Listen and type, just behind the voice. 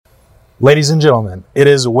Ladies and gentlemen, it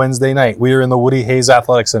is Wednesday night. We are in the Woody Hayes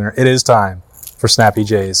Athletic Center. It is time for Snappy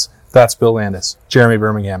Jays. That's Bill Landis, Jeremy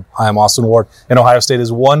Birmingham. I am Austin Ward, and Ohio State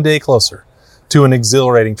is one day closer to an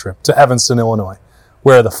exhilarating trip to Evanston, Illinois,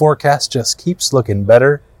 where the forecast just keeps looking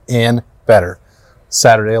better and better.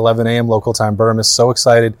 Saturday, 11 a.m. local time. Birm is so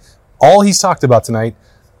excited. All he's talked about tonight,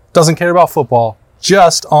 doesn't care about football,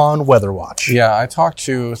 just on Weather Watch. Yeah, I talked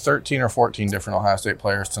to 13 or 14 different Ohio State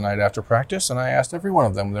players tonight after practice, and I asked every one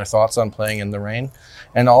of them their thoughts on playing in the rain,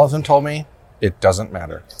 and all of them told me it doesn't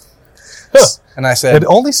matter. Huh. And I said... It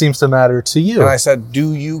only seems to matter to you. And I said,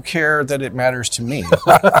 do you care that it matters to me?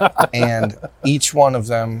 And each one of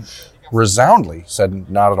them resoundingly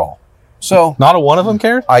said, not at all. So not a one of them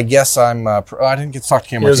cared? I guess I'm... I didn't get to talk to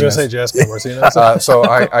Cam Martinez. I was going to say Jessica Martinez. So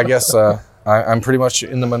I guess... I'm pretty much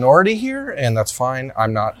in the minority here, and that's fine.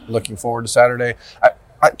 I'm not looking forward to Saturday.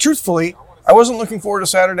 Truthfully, I wasn't looking forward to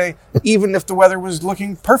Saturday, even if the weather was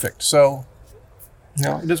looking perfect. So,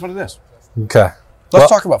 it is what it is. Okay. Let's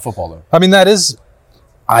talk about football, though. I mean,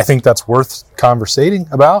 I think that's worth conversating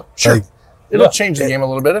about. Sure. It'll change the game a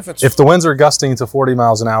little bit if the winds are gusting to 40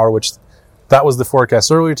 miles an hour, which that was the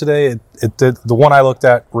forecast earlier today. It did. The one I looked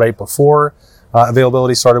at right before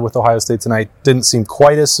availability started with Ohio State tonight didn't seem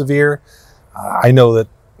quite as severe. I know that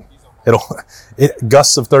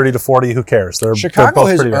gusts of 30 to 40, who cares? Chicago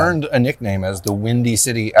has earned a nickname as the Windy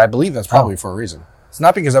City. I believe that's probably for a reason. It's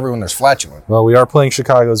not because everyone there's flatulent. Well, we are playing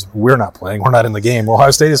Chicago's. We're not playing. We're not in the game.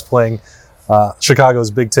 Ohio State is playing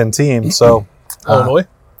Chicago's Big Ten team. So Illinois?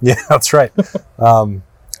 Yeah, that's right.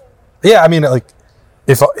 I mean, like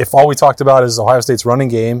if all we talked about is Ohio State's running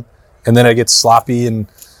game and then it gets sloppy and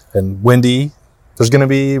windy, there's going to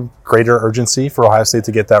be greater urgency for Ohio State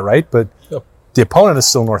to get that right, but the opponent is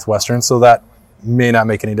still Northwestern, so that may not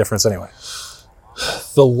make any difference anyway.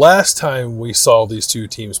 The last time we saw these two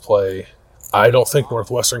teams play, I don't think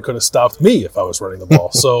Northwestern could have stopped me if I was running the ball.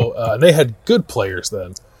 So they had good players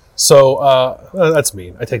then. So that's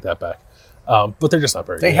mean. I take that back. But they're just not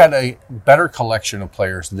very good. They had a better collection of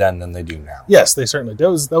players then than they do now. Yes, they certainly did.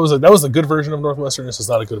 That was a good version of Northwestern. This is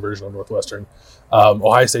not a good version of Northwestern.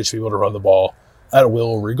 Ohio State should be able to run the ball at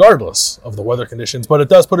will regardless of the weather conditions, but it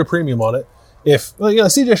does put a premium on it. If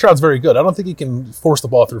CJ Stroud's very good, I don't think he can force the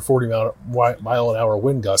ball through 40 mile an hour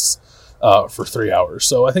wind gusts for 3 hours.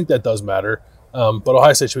 So I think that does matter. But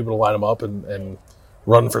Ohio State should be able to line them up and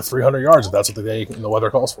run for 300 yards if that's what the day and the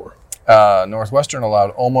weather calls for. Northwestern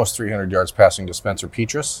allowed almost 300 yards passing to Spencer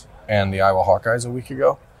Petras and the Iowa Hawkeyes a week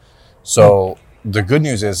ago. So the good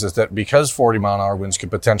news is that because 40-mile-an-hour winds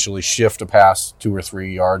could potentially shift a pass 2 or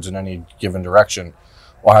 3 yards in any given direction,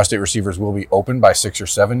 Ohio State receivers will be open by 6 or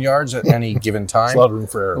 7 yards at any given time. A lot of room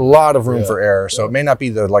for error. A lot of room for error. So it may not be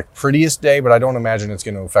the prettiest day, but I don't imagine it's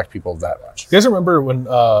going to affect people that much. You guys remember when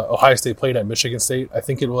Ohio State played at Michigan State? I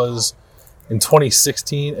think it was in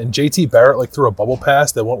 2016, and JT Barrett threw a bubble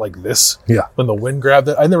pass that went like this. Yeah. When the wind grabbed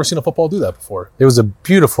it. I've never seen a football do that before. It was a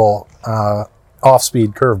beautiful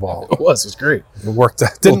off-speed curveball. It was great. It worked.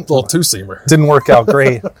 Little two-seamer. Didn't work out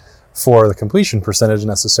great for the completion percentage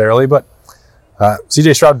necessarily, but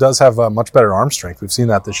CJ Stroud does have much better arm strength. We've seen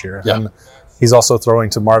that this year. Yeah. And he's also throwing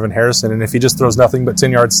to Marvin Harrison, and if he just throws nothing but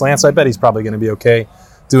 10-yard slants, I bet he's probably going to be okay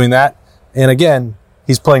doing that. And again,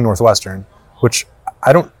 he's playing Northwestern, which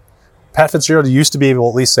Pat Fitzgerald used to be able to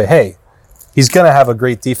at least say, hey, he's going to have a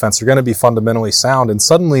great defense. They're going to be fundamentally sound, and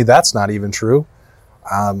suddenly that's not even true.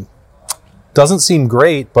 Doesn't seem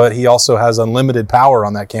great, but he also has unlimited power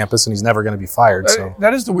on that campus, and he's never going to be fired. So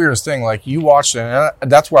that is the weirdest thing. You watched it,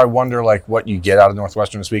 and that's where I wonder, what you get out of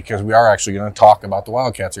Northwestern this week, because we are actually going to talk about the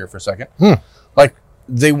Wildcats here for a second.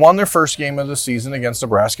 They won their first game of the season against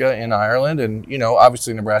Nebraska in Ireland, and,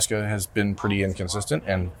 obviously Nebraska has been pretty inconsistent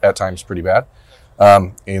and at times pretty bad.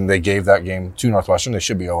 And they gave that game to Northwestern. They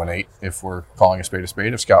should be 0-8 if we're calling a spade a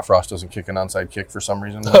spade. If Scott Frost doesn't kick an onside kick for some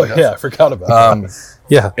reason. Oh, yeah, I forgot about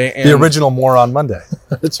that. The original moron Monday.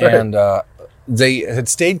 That's right. And they had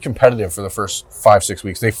stayed competitive for the first 5-6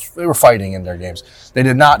 weeks. They were fighting in their games. They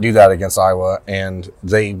did not do that against Iowa, and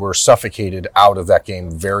they were suffocated out of that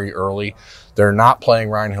game very early. They're not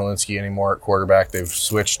playing Ryan Helinski anymore at quarterback. They've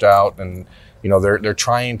switched out, and they're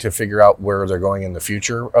trying to figure out where they're going in the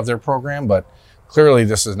future of their program, but clearly,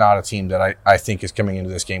 this is not a team that I think is coming into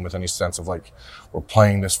this game with any sense of we're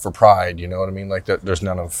playing this for pride. You know what I mean? There's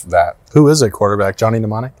none of that. Who is it, quarterback? Johnny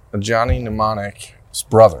Mnemonic? Johnny Mnemonic's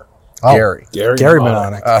brother, Gary. Gary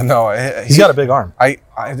Mnemonic. No, he's got a big arm.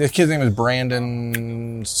 The kid's name is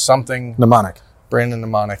Brandon something. Mnemonic. Brandon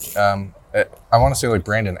Mnemonic. I want to say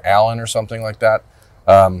Brandon Allen or something like that.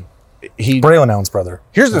 Braylon Allen's brother.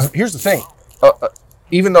 Here's the thing.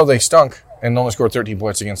 Even though they stunk and only scored 13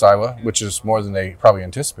 points against Iowa, which is more than they probably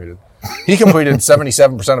anticipated. He completed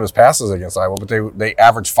 77% of his passes against Iowa, but they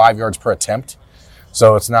averaged 5 yards per attempt.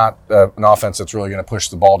 So it's not an offense that's really going to push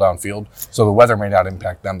the ball downfield. So the weather may not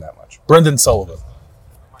impact them that much. Brendan Sullivan.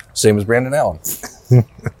 Same as Brandon Allen.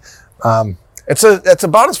 It's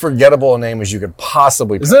about as forgettable a name as you could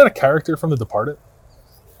possibly pick. Isn't that a character from The Departed?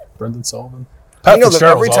 Brendan Sullivan? Do you know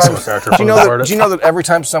that every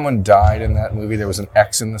time someone died in that movie, there was an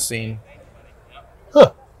X in the scene?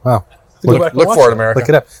 Huh. Wow. Look for it, America. Look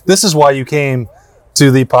it up. This is why you came to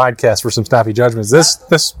the podcast for some snappy judgments. This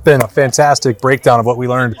has been a fantastic breakdown of what we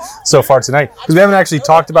learned so far tonight, because we haven't actually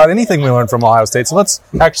talked about anything we learned from Ohio State. So let's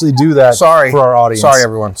actually do that for our audience. Sorry,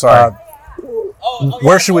 everyone. Sorry.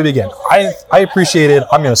 Where should we begin? I appreciated,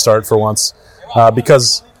 I'm going to start for once,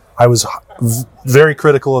 because I was very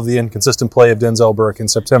critical of the inconsistent play of Denzel Burke in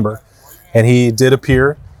September. And he did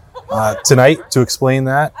appear tonight to explain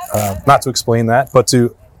that. Not to explain that, but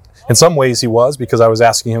to, in some ways he was, because I was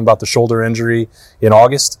asking him about the shoulder injury in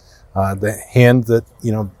August, the hand that,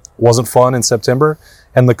 wasn't fun in September,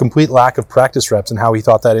 and the complete lack of practice reps and how he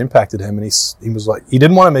thought that impacted him. And he was like, he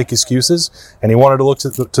didn't want to make excuses, and he wanted to look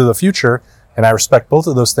to the future. And I respect both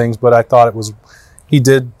of those things, but I thought he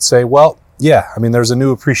did say, well, yeah, there's a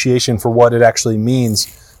new appreciation for what it actually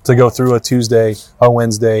means to go through a Tuesday, a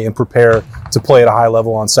Wednesday, and prepare to play at a high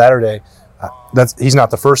level on Saturday. He's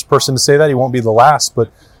not the first person to say that. He won't be the last,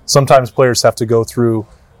 but sometimes players have to go through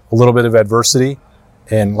a little bit of adversity.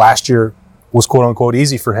 And last year was quote unquote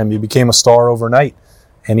easy for him. He became a star overnight,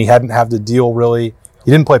 and he hadn't had to deal really.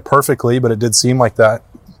 He didn't play perfectly, but it did seem like that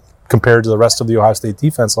compared to the rest of the Ohio State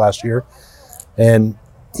defense last year. And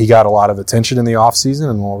he got a lot of attention in the offseason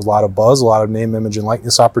and a lot of buzz, a lot of name, image, and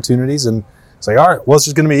likeness opportunities. And it's like, all right, well, it's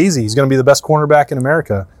just going to be easy. He's going to be the best cornerback in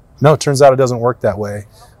America. No, it turns out it doesn't work that way.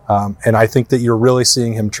 And I think that you're really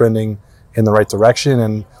seeing him trending in the right direction.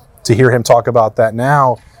 And to hear him talk about that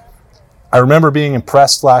now, I remember being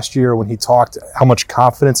impressed last year when he talked how much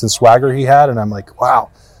confidence and swagger he had. And I'm like, wow,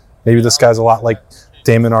 maybe this guy's a lot like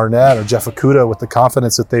Damon Arnett or Jeff Okudah with the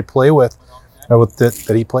confidence that they play with,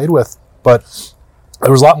 that he played with. But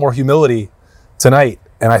there was a lot more humility tonight,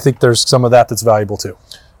 and I think there's some of that that's valuable too.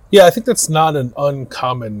 Yeah, I think that's not an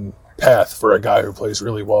uncommon path for a guy who plays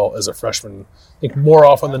really well as a freshman. I think more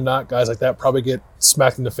often than not, guys like that probably get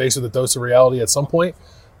smacked in the face with a dose of reality at some point.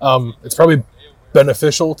 It's probably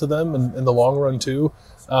beneficial to them in the long run too.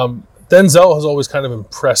 Denzel has always kind of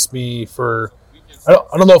impressed me for, I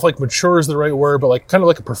don't know if like mature is the right word, but like kind of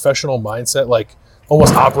like a professional mindset, like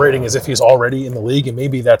almost operating as if he's already in the league, and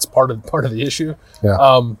maybe that's part of the issue.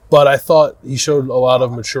 Yeah. But I thought he showed a lot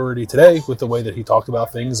of maturity today with the way that he talked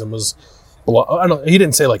about things, and was, he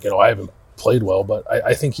didn't say like, I haven't played well, but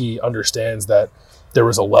I think he understands that there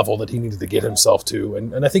was a level that he needed to get himself to,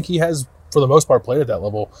 and I think he has, for the most part, played at that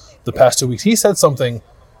level the past 2 weeks. He said something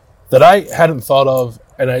that I hadn't thought of,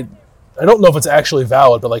 and I don't know if it's actually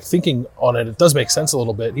valid, but like thinking on it, it does make sense a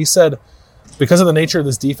little bit. He said, because of the nature of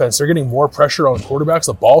this defense, they're getting more pressure on quarterbacks.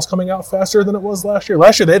 The ball's coming out faster than it was last year.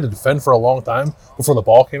 Last year, they had to defend for a long time before the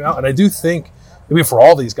ball came out. And I do think, maybe for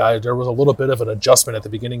all these guys, there was a little bit of an adjustment at the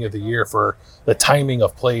beginning of the year for the timing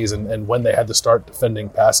of plays and when they had to start defending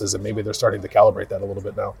passes. And maybe they're starting to calibrate that a little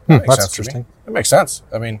bit now. That's interesting. It makes sense.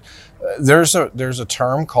 There's a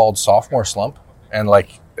term called sophomore slump, and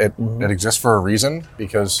like it exists for a reason,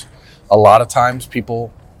 because a lot of times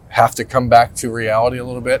people have to come back to reality a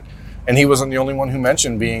little bit. And he wasn't the only one who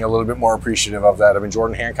mentioned being a little bit more appreciative of that.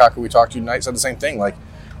 Jordan Hancock, who we talked to tonight, said the same thing. Like,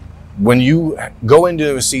 when you go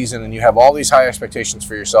into a season and you have all these high expectations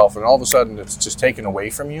for yourself, and all of a sudden it's just taken away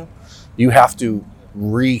from you, you have to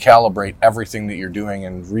recalibrate everything that you're doing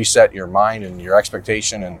and reset your mind and your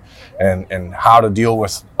expectation and how to deal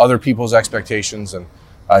with other people's expectations. And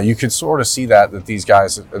you could sort of see that these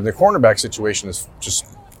guys, the cornerback situation is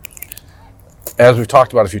just, as we've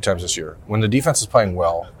talked about a few times this year, when the defense is playing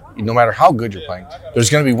well, no matter how good you're playing, there's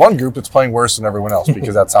going to be one group that's playing worse than everyone else,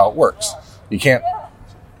 because that's how it works. You can't,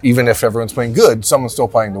 even if everyone's playing good, someone's still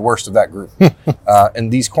playing the worst of that group.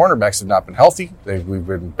 And these cornerbacks have not been healthy. We've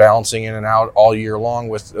been balancing in and out all year long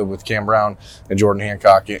with Cam Brown and Jordan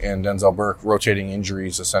Hancock and Denzel Burke, rotating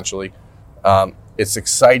injuries essentially. It's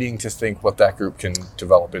exciting to think what that group can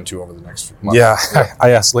develop into over the next few months. Yeah, I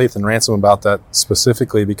asked Lathan Ransom about that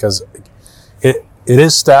specifically, because it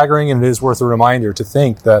is staggering, and it is worth a reminder to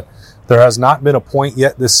think that there has not been a point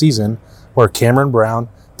yet this season where Cameron Brown,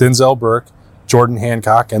 Denzel Burke, Jordan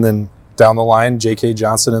Hancock, and then down the line, J.K.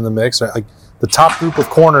 Johnson in the mix. Like, the top group of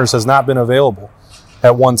corners has not been available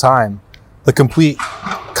at one time. The complete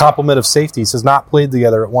complement of safeties has not played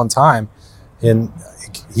together at one time. And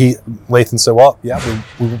Lathan said, well, yeah,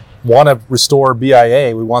 want to restore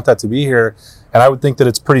BIA. We want that to be here. And I would think that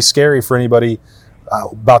it's pretty scary for anybody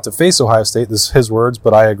about to face Ohio State. This is his words,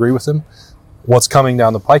 but I agree with him. What's coming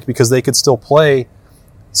down the pike, because they could still play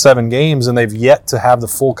 7 games and they've yet to have the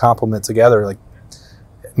full complement together. Like,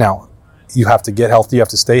 now, you have to get healthy, you have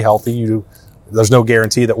to stay healthy. There's no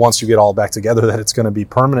guarantee that once you get all back together that it's going to be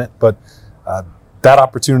permanent, but that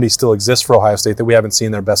opportunity still exists for Ohio State, that we haven't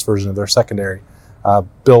seen their best version of their secondary.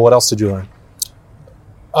 Bill, what else did you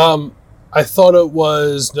learn? I thought it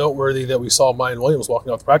was noteworthy that we saw Mayan Williams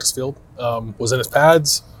walking off the practice field, was in his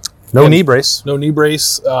pads. No knee brace. No knee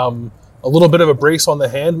brace. A little bit of a brace on the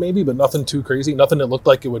hand maybe, but nothing too crazy. Nothing that looked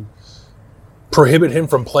like it would prohibit him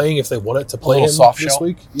from playing if they wanted to play him soft this shell?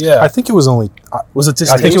 week. Yeah. I think it was only... Was it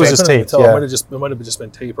just I think tape? it was just tape, Tell. yeah. It might have just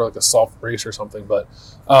been tape or like a soft brace or something. But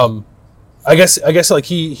I guess like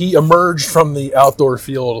he emerged from the outdoor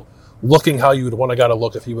field looking how you would want to gotta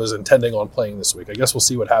look if he was intending on playing this week. I guess we'll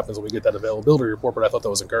see what happens when we get that availability report, but I thought that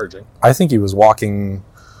was encouraging. I think he was walking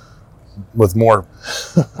with more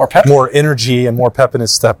pep. more energy and more pep in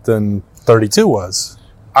his step than 32 was.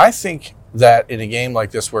 I think that in a game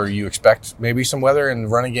like this where you expect maybe some weather and the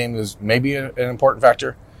running game is maybe an important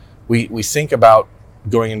factor, we think about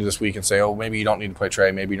going into this week and say, oh, maybe you don't need to play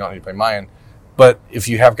Trey, maybe you don't need to play Mayan. But if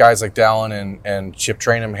you have guys like Dallin and Chip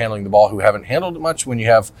Trainum handling the ball who haven't handled it much, when you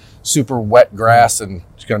have super wet grass and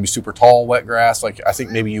it's going to be super tall wet grass, like I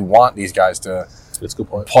think maybe you want these guys to That's a good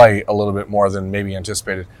point. play a little bit more than maybe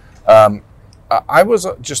anticipated. I was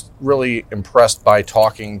just really impressed by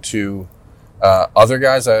talking to other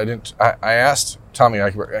guys. I asked Tommy,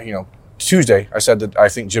 Tuesday, I said that I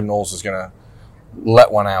think Jim Knowles is going to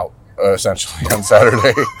let one out essentially on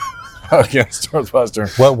Saturday against Northwestern.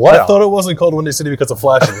 What? I thought it wasn't called Windy City because of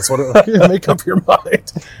flashing. That's what make up your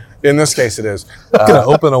mind. In this case, it is. I'm going to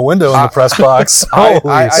open a window in the press box.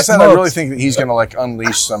 I said I really think that he's going to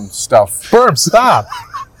unleash some stuff. Berm, stop.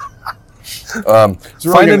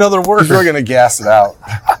 Find another word. He's really going to gas it out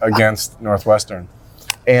against Northwestern.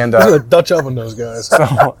 And Look at the Dutch oven, those guys.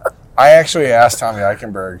 so I actually asked Tommy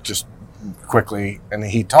Eichenberg just quickly, and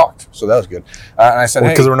he talked, so that was good. And I said,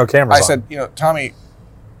 because there were no cameras I said, Tommy,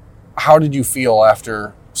 how did you feel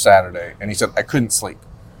after Saturday? And he said, I couldn't sleep.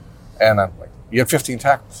 And I'm like, you had 15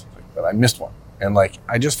 tackles, but I missed one. And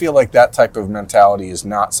I just feel like that type of mentality is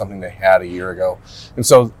not something they had a year ago. And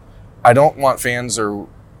so I don't want fans or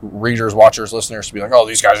readers, watchers, listeners to be like, oh,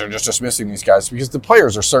 these guys are just dismissing these guys, because the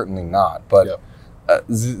players are certainly not. But Yep.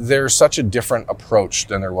 There's such a different approach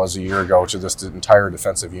than there was a year ago to this entire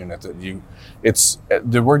defensive unit that it's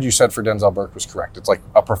the word you said for Denzel Burke was correct. It's like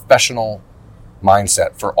a professional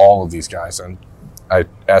mindset for all of these guys. And I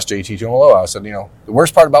asked JT Tuimoloau, I said, the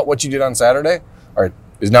worst part about what you did on Saturday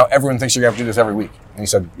is now everyone thinks you're going to have to do this every week. And he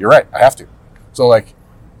said, you're right, I have to. So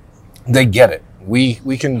they get it. We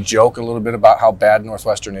can joke a little bit about how bad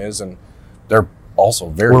Northwestern is, and they're also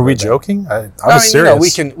very. Were we joking? I was serious.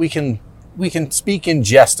 We can speak in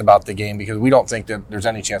jest about the game because we don't think that there's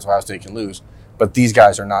any chance Ohio State can lose. But these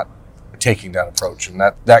guys are not taking that approach, and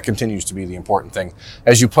that continues to be the important thing.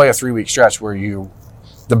 As you play a 3-week stretch where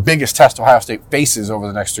the biggest test Ohio State faces over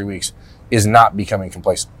the next 3 weeks is not becoming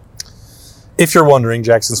complacent. If you're wondering,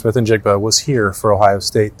 Jackson Smith-Njigba was here for Ohio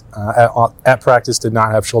State at practice, did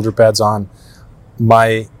not have shoulder pads on.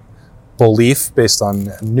 My belief, based on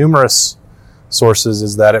numerous sources,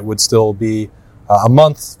 is that it would still be a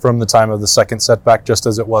month from the time of the second setback, just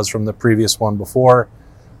as it was from the previous one before.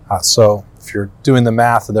 So if you're doing the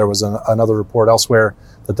math, and there was another report elsewhere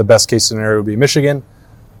that the best case scenario would be Michigan,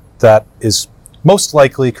 that is most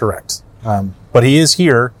likely correct. But he is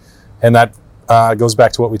here, and that goes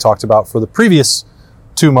back to what we talked about for the previous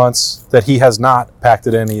 2 months, that he has not packed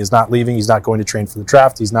it in. He is not leaving. He's not going to train for the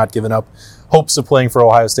draft. He's not given up hopes of playing for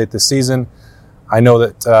Ohio State this season. I know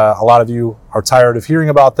that a lot of you are tired of hearing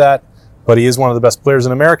about that, but he is one of the best players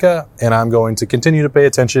in America, and I'm going to continue to pay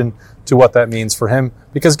attention to what that means for him.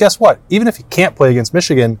 Because guess what? Even if he can't play against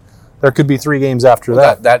Michigan, there could be 3 games after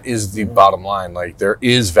that. That is the bottom line. There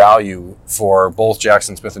is value for both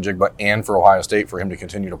Jackson Smith-Njigba and for Ohio State for him to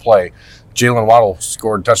continue to play. Jalen Waddle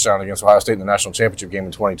scored a touchdown against Ohio State in the national championship game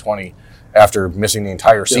in 2020 after missing the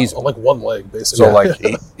entire season. On one leg, basically.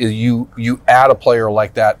 So you add a player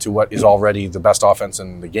like that to what is already the best offense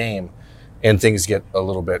in the game, and things get a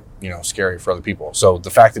little bit, scary for other people. So the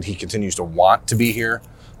fact that he continues to want to be here,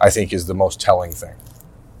 I think, is the most telling thing.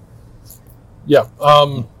 Yeah.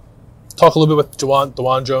 Talk a little bit with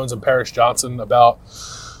DeJuan Jones and Paris Johnson about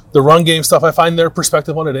the run game stuff. I find their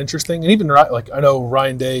perspective on it interesting. And even, I know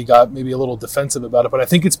Ryan Day got maybe a little defensive about it, but I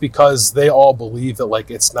think it's because they all believe that,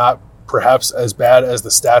 it's not perhaps as bad as the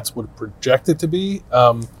stats would project it to be.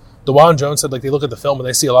 DeJuan Jones said, like, they look at the film and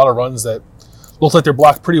they see a lot of runs that look like they're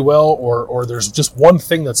blocked pretty well, or there's just one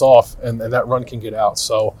thing that's off, and that run can get out.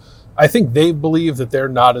 So I think they believe that they're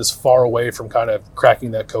not as far away from kind of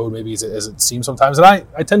cracking that code maybe as it seems sometimes. And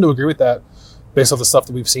I tend to agree with that based off the stuff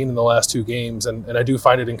that we've seen in the last 2 games. And I do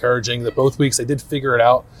find it encouraging that both weeks they did figure it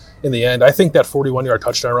out in the end. I think that 41-yard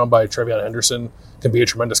touchdown run by Trevion Henderson can be a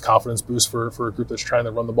tremendous confidence boost for a group that's trying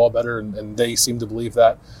to run the ball better, and they seem to believe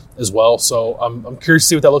that as well. So I'm curious to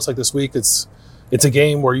see what that looks like this week. It's a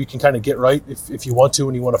game where you can kind of get right if you want to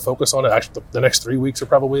and you want to focus on it. Actually, the next 3 weeks are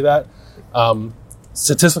probably that.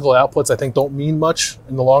 Statistical outputs, I think, don't mean much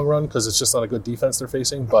in the long run because it's just not a good defense they're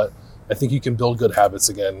facing. But I think you can build good habits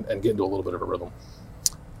again and get into a little bit of a rhythm.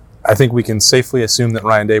 I think we can safely assume that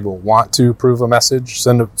Ryan Day will want to prove a message,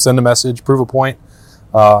 send a message, prove a point,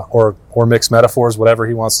 or mix metaphors, whatever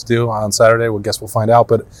he wants to do on Saturday. I guess we'll find out.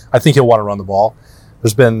 But I think he'll want to run the ball.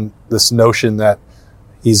 There's been this notion that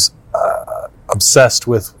he's obsessed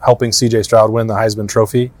with helping C.J. Stroud win the Heisman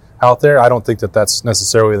Trophy out there. I don't think that that's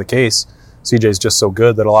necessarily the case. C.J.'s just so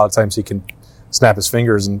good that a lot of times he can snap his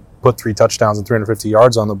fingers and put 3 touchdowns and 350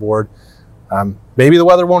 yards on the board. Maybe the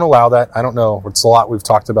weather won't allow that. I don't know. It's a lot we've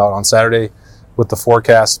talked about on Saturday with the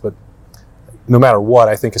forecast, but no matter what,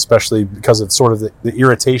 I think especially because of sort of the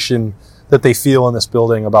irritation that they feel in this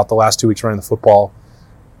building about the last 2 weeks running the football,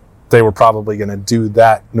 they were probably going to do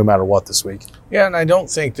that no matter what this week. Yeah, and I don't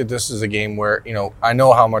think that this is a game where, I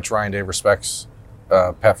know how much Ryan Day respects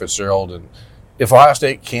Pat Fitzgerald, and if Ohio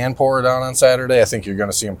State can pour it on Saturday, I think you're going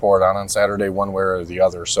to see him pour it on Saturday one way or the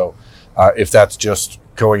other. So if that's just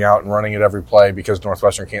going out and running it every play because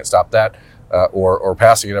Northwestern can't stop that, or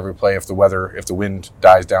passing it every play if the wind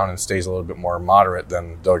dies down and stays a little bit more moderate,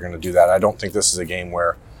 then they're going to do that. I don't think this is a game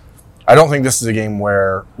where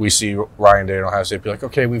we see Ryan Day and Ohio State be like,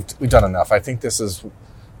 okay, we've done enough. I think the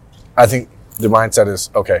mindset is,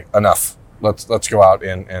 okay, enough. Let's go out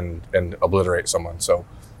and obliterate someone. So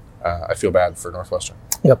I feel bad for Northwestern.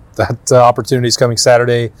 Yep, that opportunity is coming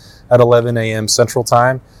Saturday at 11 a.m. Central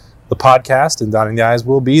Time. The podcast and Dotting the I's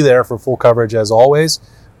will be there for full coverage as always.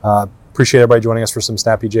 Appreciate everybody joining us for some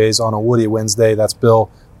Snappy Jays on a Woody Wednesday. That's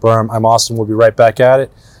Bill Berm. I'm Austin. We'll be right back at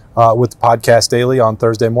it with the podcast daily on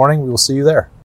Thursday morning. We will see you there.